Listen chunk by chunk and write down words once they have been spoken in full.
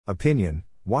Opinion: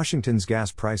 Washington's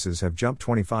gas prices have jumped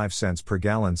 25 cents per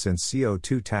gallon since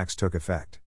CO2 tax took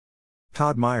effect.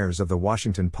 Todd Myers of the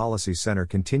Washington Policy Center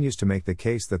continues to make the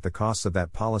case that the costs of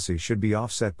that policy should be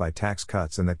offset by tax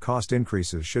cuts and that cost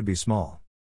increases should be small.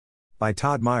 By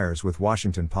Todd Myers with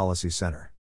Washington Policy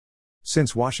Center.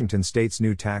 Since Washington state's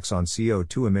new tax on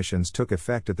CO2 emissions took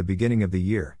effect at the beginning of the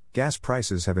year, gas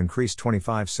prices have increased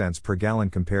 25 cents per gallon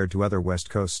compared to other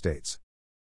West Coast states.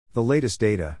 The latest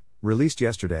data, released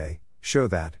yesterday, show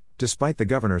that, despite the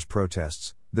governor's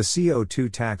protests, the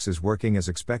CO2 tax is working as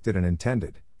expected and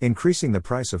intended, increasing the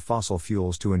price of fossil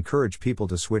fuels to encourage people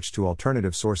to switch to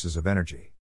alternative sources of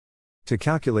energy. To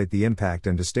calculate the impact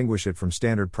and distinguish it from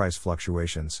standard price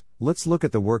fluctuations, let's look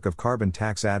at the work of carbon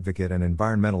tax advocate and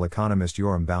environmental economist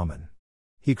Yoram Bauman.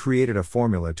 He created a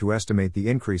formula to estimate the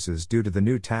increases due to the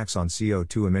new tax on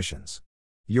CO2 emissions.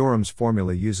 Yoram's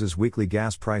formula uses weekly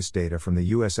gas price data from the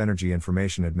U.S. Energy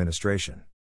Information Administration.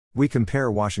 We compare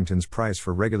Washington's price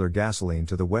for regular gasoline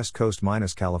to the West Coast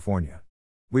minus California.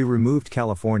 We removed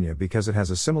California because it has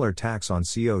a similar tax on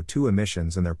CO2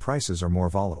 emissions and their prices are more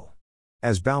volatile.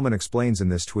 As Bauman explains in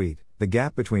this tweet, the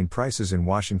gap between prices in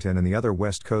Washington and the other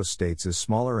West Coast states is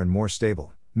smaller and more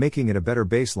stable, making it a better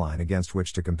baseline against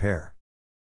which to compare.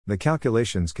 The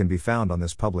calculations can be found on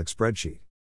this public spreadsheet.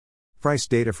 Price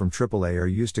data from AAA are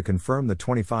used to confirm the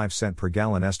 25 cent per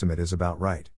gallon estimate is about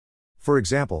right. For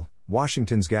example,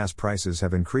 Washington's gas prices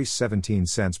have increased 17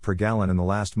 cents per gallon in the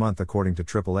last month according to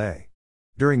AAA.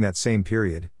 During that same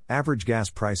period, average gas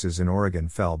prices in Oregon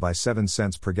fell by 7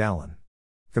 cents per gallon.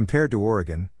 Compared to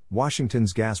Oregon,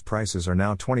 Washington's gas prices are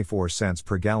now 24 cents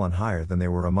per gallon higher than they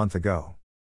were a month ago.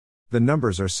 The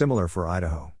numbers are similar for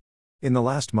Idaho. In the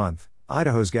last month,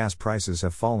 Idaho's gas prices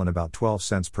have fallen about 12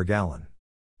 cents per gallon.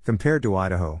 Compared to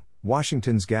Idaho,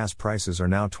 Washington's gas prices are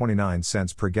now 29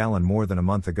 cents per gallon more than a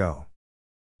month ago.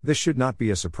 This should not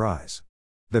be a surprise.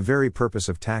 The very purpose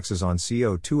of taxes on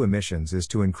CO2 emissions is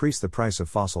to increase the price of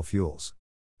fossil fuels.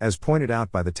 As pointed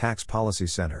out by the Tax Policy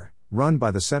Center, run by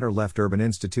the Center-Left Urban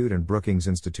Institute and Brookings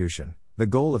Institution, the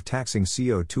goal of taxing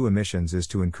CO2 emissions is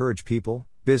to encourage people,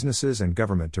 businesses and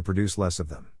government to produce less of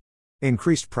them.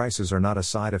 Increased prices are not a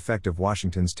side effect of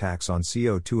Washington's tax on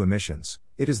CO2 emissions,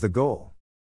 it is the goal.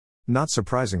 Not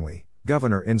surprisingly,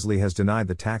 Governor Inslee has denied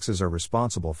the taxes are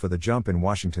responsible for the jump in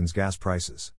Washington's gas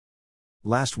prices.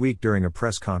 Last week during a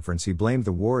press conference he blamed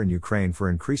the war in Ukraine for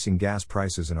increasing gas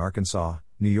prices in Arkansas,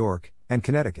 New York, and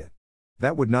Connecticut.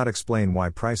 That would not explain why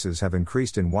prices have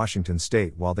increased in Washington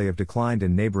state while they have declined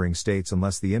in neighboring states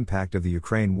unless the impact of the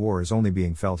Ukraine war is only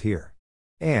being felt here.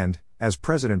 And, as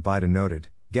President Biden noted,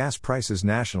 gas prices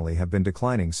nationally have been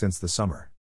declining since the summer.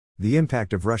 The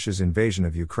impact of Russia's invasion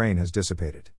of Ukraine has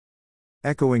dissipated.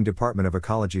 Echoing Department of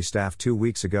Ecology staff 2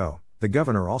 weeks ago, the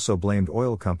governor also blamed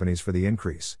oil companies for the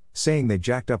increase, saying they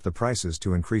jacked up the prices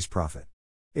to increase profit.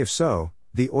 If so,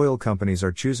 the oil companies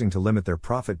are choosing to limit their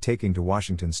profit-taking to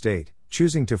Washington state,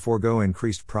 choosing to forego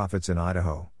increased profits in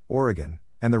Idaho, Oregon,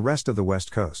 and the rest of the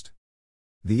West Coast.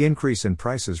 The increase in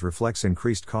prices reflects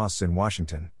increased costs in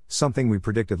Washington, something we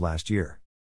predicted last year.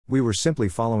 We were simply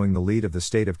following the lead of the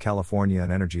state of California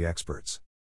and energy experts.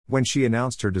 When she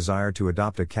announced her desire to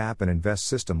adopt a cap and invest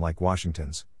system like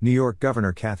Washington's, New York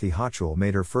Governor Kathy Hochul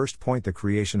made her first point the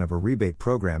creation of a rebate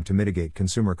program to mitigate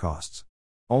consumer costs.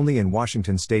 Only in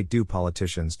Washington state do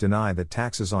politicians deny that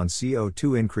taxes on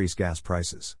CO2 increase gas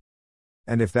prices.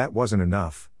 And if that wasn't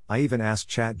enough, I even asked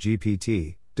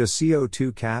ChatGPT, does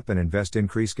CO2 cap and invest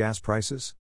increase gas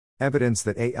prices? Evidence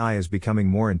that AI is becoming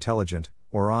more intelligent,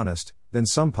 or honest, than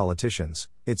some politicians,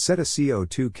 it said a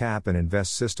CO2 cap and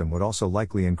invest system would also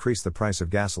likely increase the price of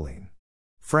gasoline.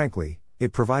 Frankly,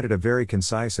 it provided a very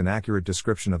concise and accurate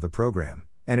description of the program,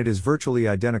 and it is virtually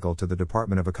identical to the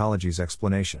Department of Ecology's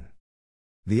explanation.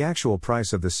 The actual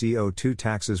price of the CO2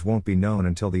 taxes won't be known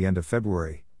until the end of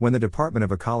February, when the Department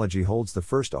of Ecology holds the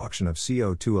first auction of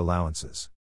CO2 allowances.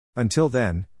 Until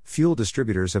then, fuel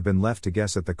distributors have been left to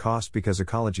guess at the cost because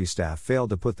Ecology staff failed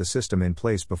to put the system in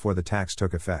place before the tax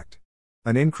took effect.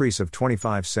 An increase of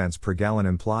 25 cents per gallon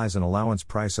implies an allowance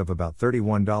price of about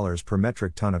 $31 per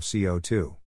metric ton of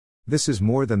CO2. This is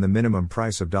more than the minimum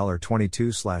price of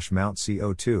 $22/Mount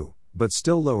CO2, but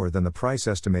still lower than the price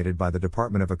estimated by the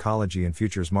Department of Ecology and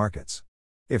futures markets.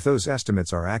 If those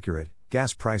estimates are accurate,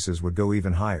 gas prices would go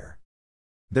even higher.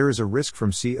 There is a risk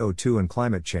from CO2 and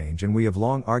climate change, and we have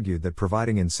long argued that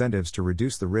providing incentives to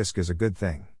reduce the risk is a good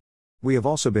thing. We have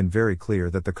also been very clear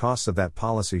that the costs of that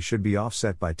policy should be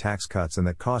offset by tax cuts and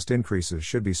that cost increases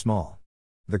should be small.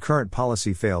 The current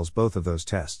policy fails both of those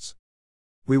tests.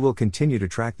 We will continue to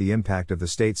track the impact of the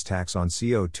state's tax on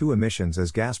CO2 emissions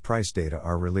as gas price data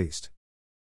are released.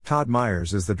 Todd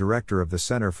Myers is the director of the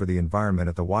Center for the Environment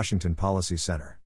at the Washington Policy Center.